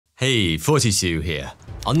Hey, 42 here.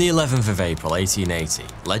 On the 11th of April 1880,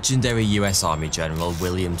 legendary US Army General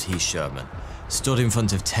William T. Sherman stood in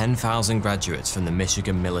front of 10,000 graduates from the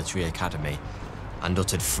Michigan Military Academy and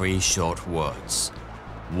uttered 3 short words.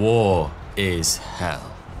 War is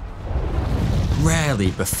hell.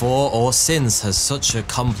 Rarely before or since has such a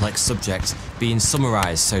complex subject been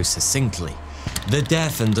summarized so succinctly. The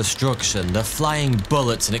death and destruction, the flying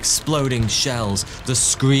bullets and exploding shells, the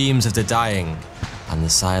screams of the dying, and the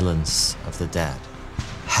silence of the dead.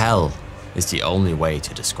 Hell is the only way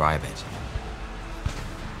to describe it.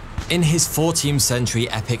 In his 14th century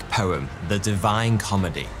epic poem, The Divine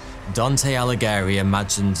Comedy, Dante Alighieri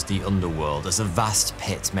imagined the underworld as a vast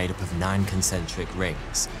pit made up of 9 concentric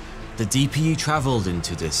rings. The deeper you travelled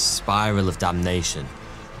into this spiral of damnation,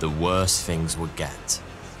 the worse things would get.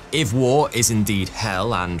 If war is indeed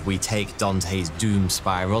hell, and we take Dante's doom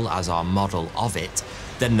spiral as our model of it,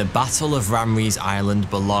 then the Battle of Ramray's Island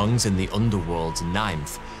belongs in the underworld's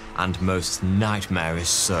 9th and most nightmarish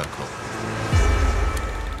circle.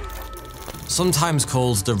 Sometimes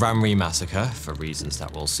called the Ramray Massacre, for reasons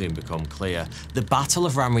that will soon become clear, the Battle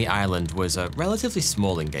of Ramray Island was a relatively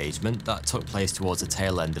small engagement that took place towards the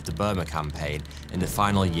tail end of the Burma campaign in the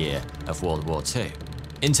final year of World War II.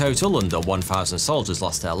 In total, under 1,000 soldiers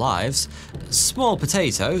lost their lives, small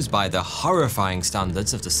potatoes by the horrifying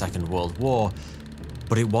standards of the Second World War,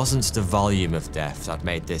 but it wasn't the volume of death that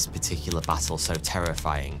made this particular battle so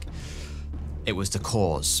terrifying. It was the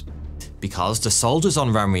cause. Because the soldiers on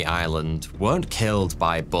Ramray Island weren't killed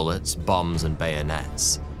by bullets, bombs and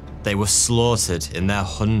bayonets. They were slaughtered in their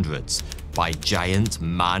hundreds by giant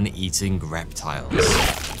man-eating reptiles.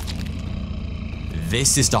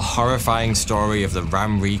 This is the horrifying story of the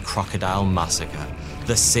Ramray Crocodile Massacre,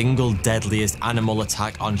 the single deadliest animal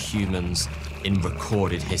attack on humans in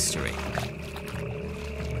recorded history.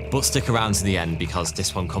 But stick around to the end because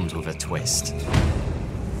this one comes with a twist.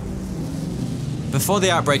 Before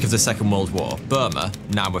the outbreak of the Second World War, Burma,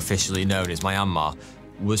 now officially known as Myanmar,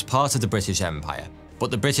 was part of the British Empire,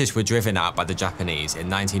 but the British were driven out by the Japanese in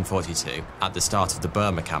 1942 at the start of the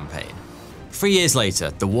Burma campaign. 3 years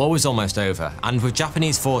later, the war was almost over, and with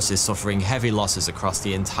Japanese forces suffering heavy losses across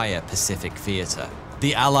the entire Pacific theatre,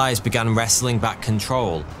 the Allies began wresting back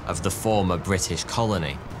control of the former British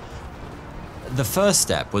colony. The first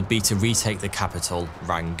step would be to retake the capital,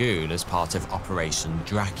 Rangoon, as part of Operation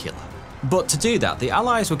Dracula. But to do that, the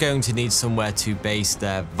Allies were going to need somewhere to base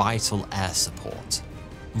their vital air support.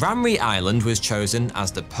 Ramray Island was chosen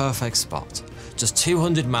as the perfect spot. Just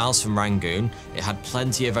 200 miles from Rangoon, it had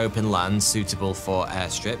plenty of open land suitable for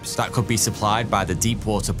airstrips that could be supplied by the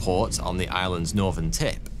deep-water port on the island's northern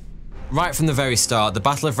tip. Right from the very start, the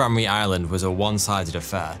Battle of Ramray Island was a one-sided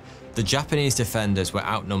affair. The Japanese defenders were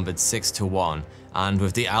outnumbered 6-1, and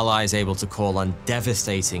with the Allies able to call on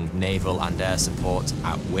devastating naval and air support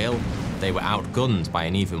at will, they were outgunned by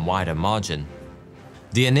an even wider margin.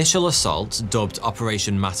 The initial assault, dubbed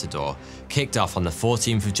Operation Matador, kicked off on the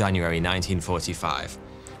 14th of January 1945,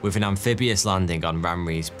 with an amphibious landing on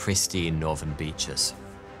Ramray's pristine northern beaches.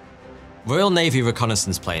 Royal Navy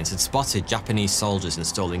reconnaissance planes had spotted Japanese soldiers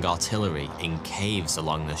installing artillery in caves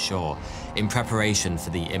along the shore in preparation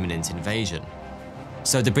for the imminent invasion.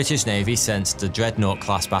 So the British Navy sent the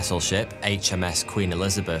Dreadnought-class battleship HMS Queen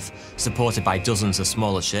Elizabeth, supported by dozens of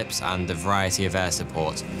smaller ships and a variety of air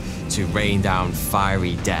support, to rain down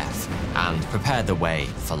fiery death and prepare the way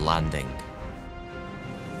for landing.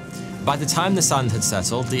 By the time the sand had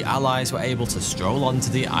settled, the Allies were able to stroll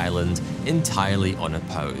onto the island entirely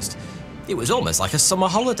unopposed. It was almost like a summer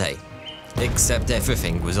holiday, except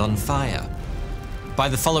everything was on fire. By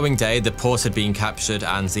the following day, the port had been captured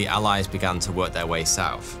and the Allies began to work their way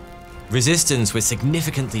south. Resistance was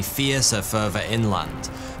significantly fiercer further inland,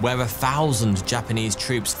 where 1,000 Japanese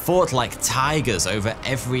troops fought like tigers over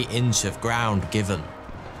every inch of ground given.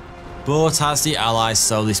 But as the Allies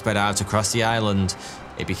slowly spread out across the island,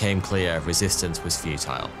 it became clear resistance was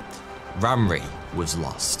futile. Ramray was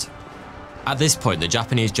lost. At this point, the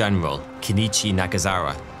Japanese general, Kenichi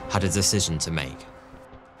Nagasawa, had a decision to make.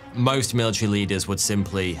 Most military leaders would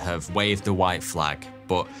simply have waved the white flag,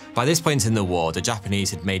 but by this point in the war, the Japanese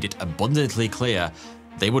had made it abundantly clear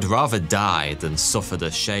they would rather die than suffer the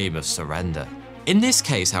shame of surrender. In this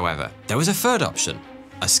case, however, there was a third option: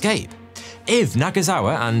 escape. If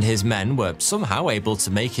Nagasawa and his men were somehow able to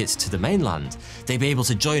make it to the mainland, they'd be able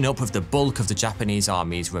to join up with the bulk of the Japanese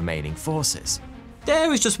army's remaining forces.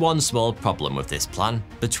 There was just one small problem with this plan.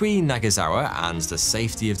 Between Nagasawa and the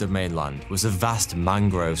safety of the mainland was a vast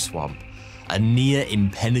mangrove swamp, a near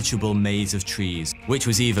impenetrable maze of trees which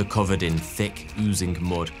was either covered in thick, oozing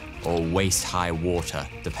mud or waist-high water,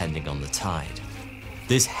 depending on the tide.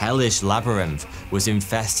 This hellish labyrinth was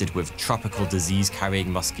infested with tropical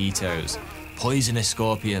disease-carrying mosquitoes, poisonous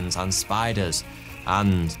scorpions and spiders,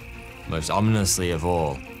 and, most ominously of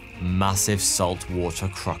all, massive saltwater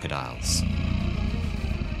crocodiles.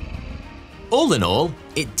 All in all,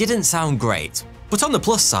 it didn't sound great, but on the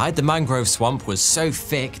plus side, the mangrove swamp was so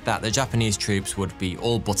thick that the Japanese troops would be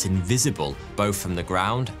all but invisible, both from the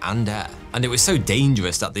ground and air. And it was so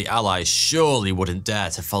dangerous that the Allies surely wouldn't dare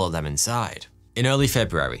to follow them inside. In early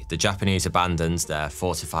February, the Japanese abandoned their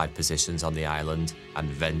fortified positions on the island and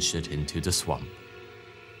ventured into the swamp.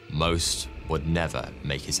 Most would never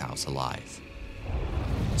make it out alive.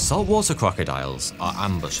 Saltwater crocodiles are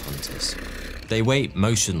ambush hunters. They wait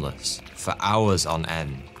motionless for hours on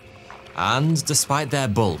end. And despite their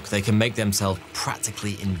bulk, they can make themselves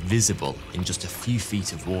practically invisible in just a few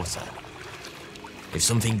feet of water. If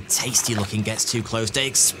something tasty looking gets too close, they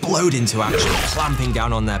explode into action, clamping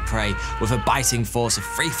down on their prey with a biting force of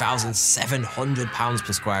 3,700 pounds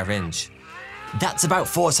per square inch. That's about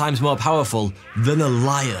 4 times more powerful than a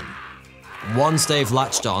lion. Once they've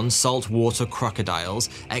latched on, saltwater crocodiles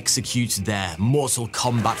execute their Mortal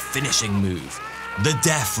Kombat finishing move, the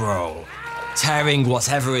death roll, tearing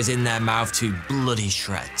whatever is in their mouth to bloody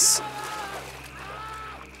shreds.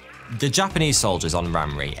 The Japanese soldiers on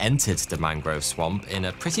Ramri entered the mangrove swamp in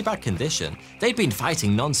a pretty bad condition. They'd been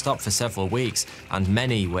fighting non-stop for several weeks, and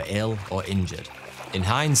many were ill or injured. In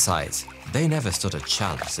hindsight, they never stood a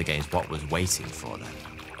chance against what was waiting for them.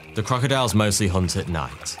 The crocodiles mostly hunt at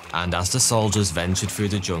night, and as the soldiers ventured through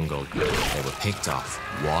the jungle, they were picked off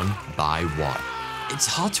one by one. It's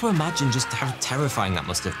hard to imagine just how terrifying that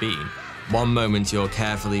must have been. One moment you're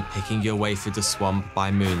carefully picking your way through the swamp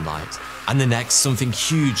by moonlight, and the next something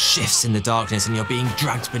huge shifts in the darkness and you're being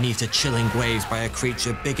dragged beneath the chilling waves by a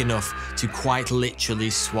creature big enough to quite literally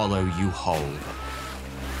swallow you whole.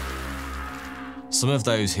 Some of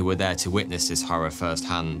those who were there to witness this horror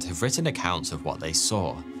firsthand have written accounts of what they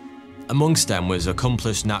saw. Amongst them was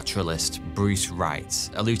accomplished naturalist Bruce Wright,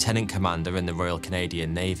 a lieutenant commander in the Royal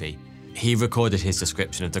Canadian Navy. He recorded his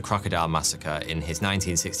description of the crocodile massacre in his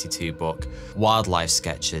 1962 book, Wildlife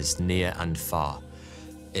Sketches Near and Far.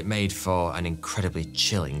 It made for an incredibly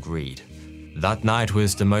chilling read. That night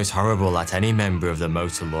was the most horrible that any member of the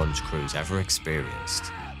motor launch crews ever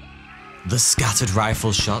experienced. The scattered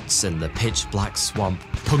rifle shots in the pitch-black swamp,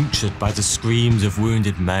 punctured by the screams of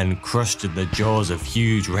wounded men crushed in the jaws of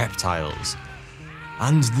huge reptiles.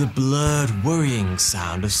 And the blurred, worrying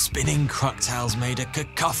sound of spinning crocodiles made a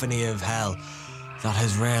cacophony of hell that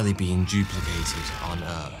has rarely been duplicated on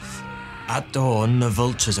Earth. At dawn, the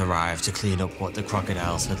vultures arrived to clean up what the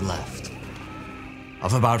crocodiles had left.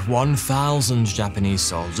 Of about 1,000 Japanese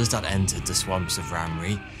soldiers that entered the swamps of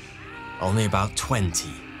Ramri, only about 20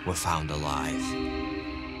 were found alive.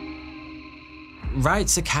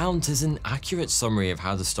 Wright's account is an accurate summary of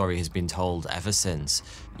how the story has been told ever since.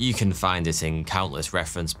 You can find it in countless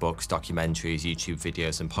reference books, documentaries, YouTube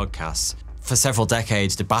videos, and podcasts. For several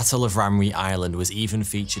decades, the Battle of Ramri Island was even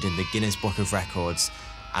featured in the Guinness Book of Records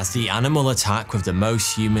as the animal attack with the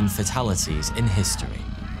most human fatalities in history.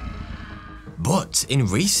 But in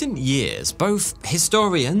recent years, both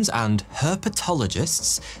historians and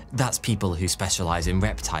herpetologists, that's people who specialize in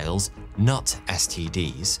reptiles, not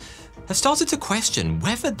STDs, have started to question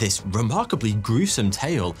whether this remarkably gruesome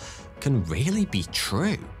tale can really be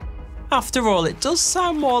true. After all, it does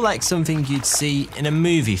sound more like something you'd see in a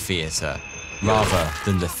movie theatre, rather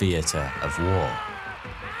than the theatre of war.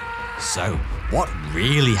 So, what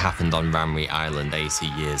really happened on Ramri Island 80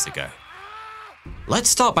 years ago? Let's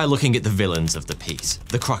start by looking at the villains of the piece,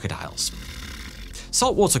 the crocodiles.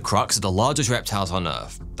 Saltwater crocs are the largest reptiles on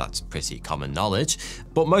Earth. That's pretty common knowledge,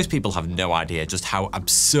 but most people have no idea just how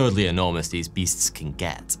absurdly enormous these beasts can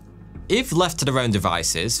get. If left to their own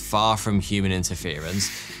devices, far from human interference,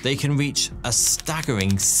 they can reach a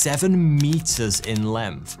staggering 7 meters in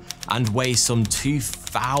length and weigh some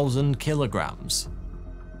 2,000 kilograms.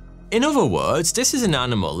 In other words, this is an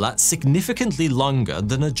animal that's significantly longer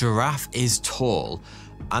than a giraffe is tall,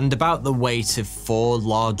 and about the weight of 4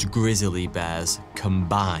 large grizzly bears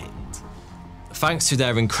combined. Thanks to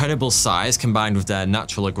their incredible size combined with their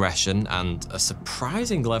natural aggression and a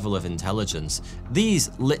surprising level of intelligence, these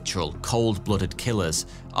literal cold-blooded killers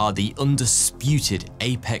are the undisputed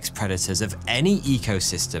apex predators of any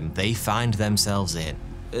ecosystem they find themselves in.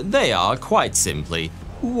 They are, quite simply,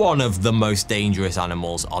 one of the most dangerous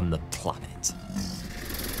animals on the planet.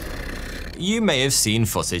 You may have seen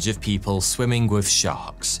footage of people swimming with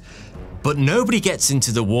sharks, but nobody gets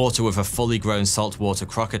into the water with a fully grown saltwater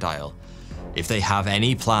crocodile if they have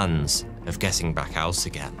any plans of getting back out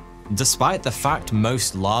again. Despite the fact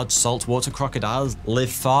most large saltwater crocodiles live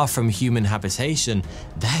far from human habitation,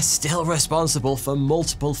 they're still responsible for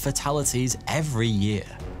multiple fatalities every year.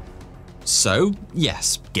 So,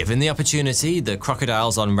 yes, given the opportunity, the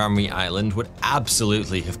crocodiles on WWII Island would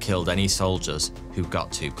absolutely have killed any soldiers who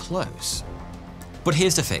got too close. But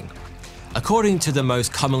here's the thing. According to the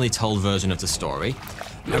most commonly told version of the story,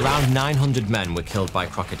 around 900 men were killed by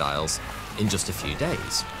crocodiles in just a few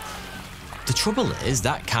days. The trouble is,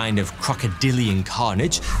 that kind of crocodilian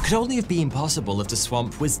carnage could only have been possible if the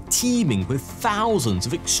swamp was teeming with thousands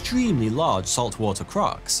of extremely large saltwater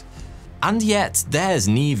crocs. And yet, there's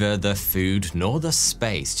neither the food nor the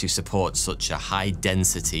space to support such a high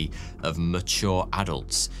density of mature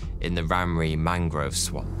adults in the WWII mangrove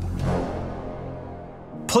swamp.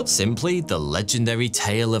 Put simply, the legendary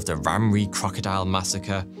tale of the WWII crocodile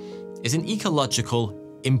massacre is an ecological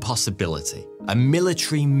impossibility, a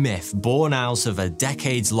military myth born out of a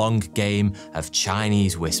decades-long game of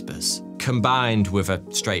Chinese whispers, combined with a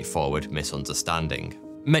straightforward misunderstanding.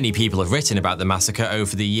 Many people have written about the massacre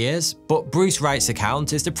over the years, but Bruce Wright's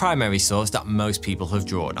account is the primary source that most people have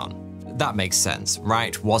drawn on. That makes sense.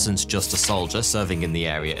 Wright wasn't just a soldier serving in the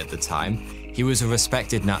area at the time. He was a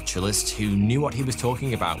respected naturalist who knew what he was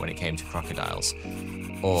talking about when it came to crocodiles.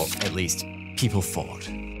 Or at least, people thought.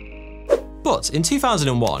 But in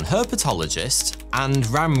 2001, herpetologist and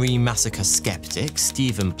WWII massacre skeptic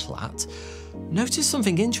Stephen Platt noticed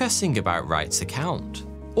something interesting about Wright's account.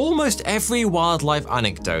 Almost every wildlife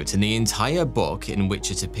anecdote in the entire book in which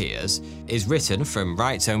it appears is written from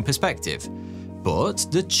Wright's own perspective, but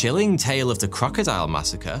the chilling tale of the crocodile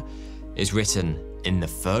massacre is written in the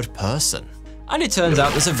third person. And it turns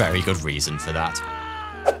out there's a very good reason for that.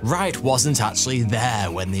 Wright wasn't actually there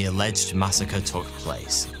when the alleged massacre took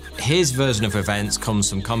place. His version of events comes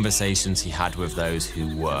from conversations he had with those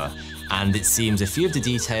who were, and it seems a few of the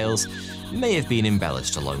details may have been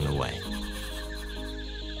embellished along the way.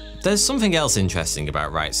 There's something else interesting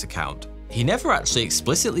about Wright's account. He never actually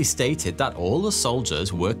explicitly stated that all the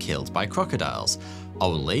soldiers were killed by crocodiles,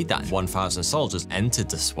 only that 1,000 soldiers entered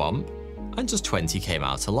the swamp and just 20 came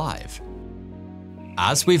out alive.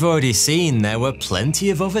 As we've already seen, there were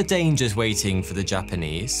plenty of other dangers waiting for the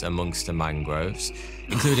Japanese amongst the mangroves,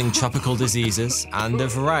 including tropical diseases and a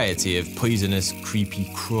variety of poisonous creepy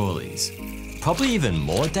crawlies. Probably even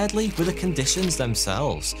more deadly were the conditions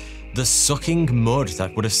themselves. The sucking mud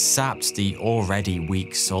that would have sapped the already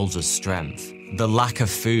weak soldiers' strength, the lack of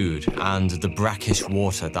food, and the brackish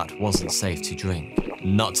water that wasn't safe to drink.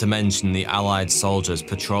 Not to mention the Allied soldiers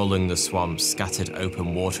patrolling the swamp's scattered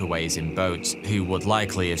open waterways in boats who would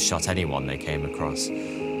likely have shot anyone they came across.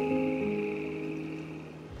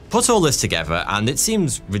 Put all this together, and it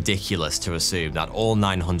seems ridiculous to assume that all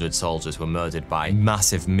 900 soldiers were murdered by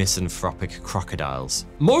massive misanthropic crocodiles.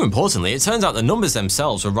 More importantly, it turns out the numbers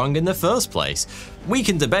themselves were wrong in the first place. We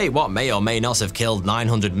can debate what may or may not have killed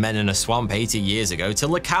 900 men in a swamp 80 years ago till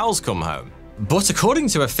the cows come home. But according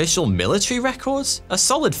to official military records, a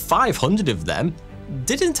solid 500 of them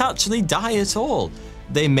didn't actually die at all.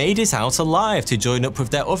 They made it out alive to join up with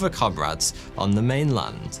their other comrades on the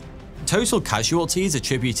mainland. Total casualties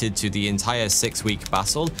attributed to the entire 6-week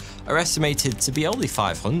battle are estimated to be only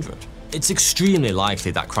 500. It's extremely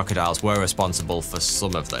likely that crocodiles were responsible for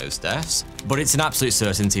some of those deaths, but it's an absolute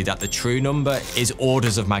certainty that the true number is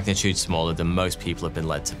orders of magnitude smaller than most people have been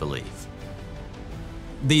led to believe.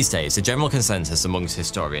 These days, the general consensus amongst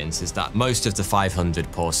historians is that most of the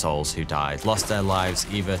 500 poor souls who died lost their lives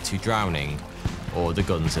either to drowning or the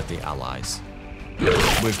guns of the Allies,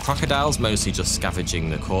 with crocodiles mostly just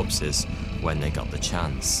scavenging the corpses when they got the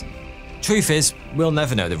chance. Truth is, we'll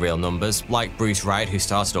never know the real numbers. Like Bruce Wright, who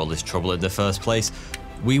started all this trouble in the first place,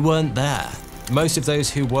 we weren't there. Most of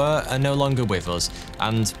those who were are no longer with us,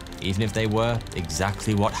 and even if they were,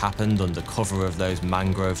 exactly what happened under cover of those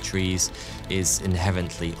mangrove trees is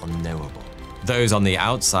inherently unknowable. Those on the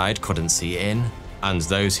outside couldn't see in, and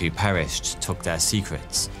those who perished took their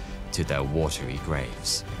secrets to their watery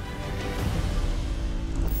graves.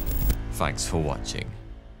 Thanks for watching.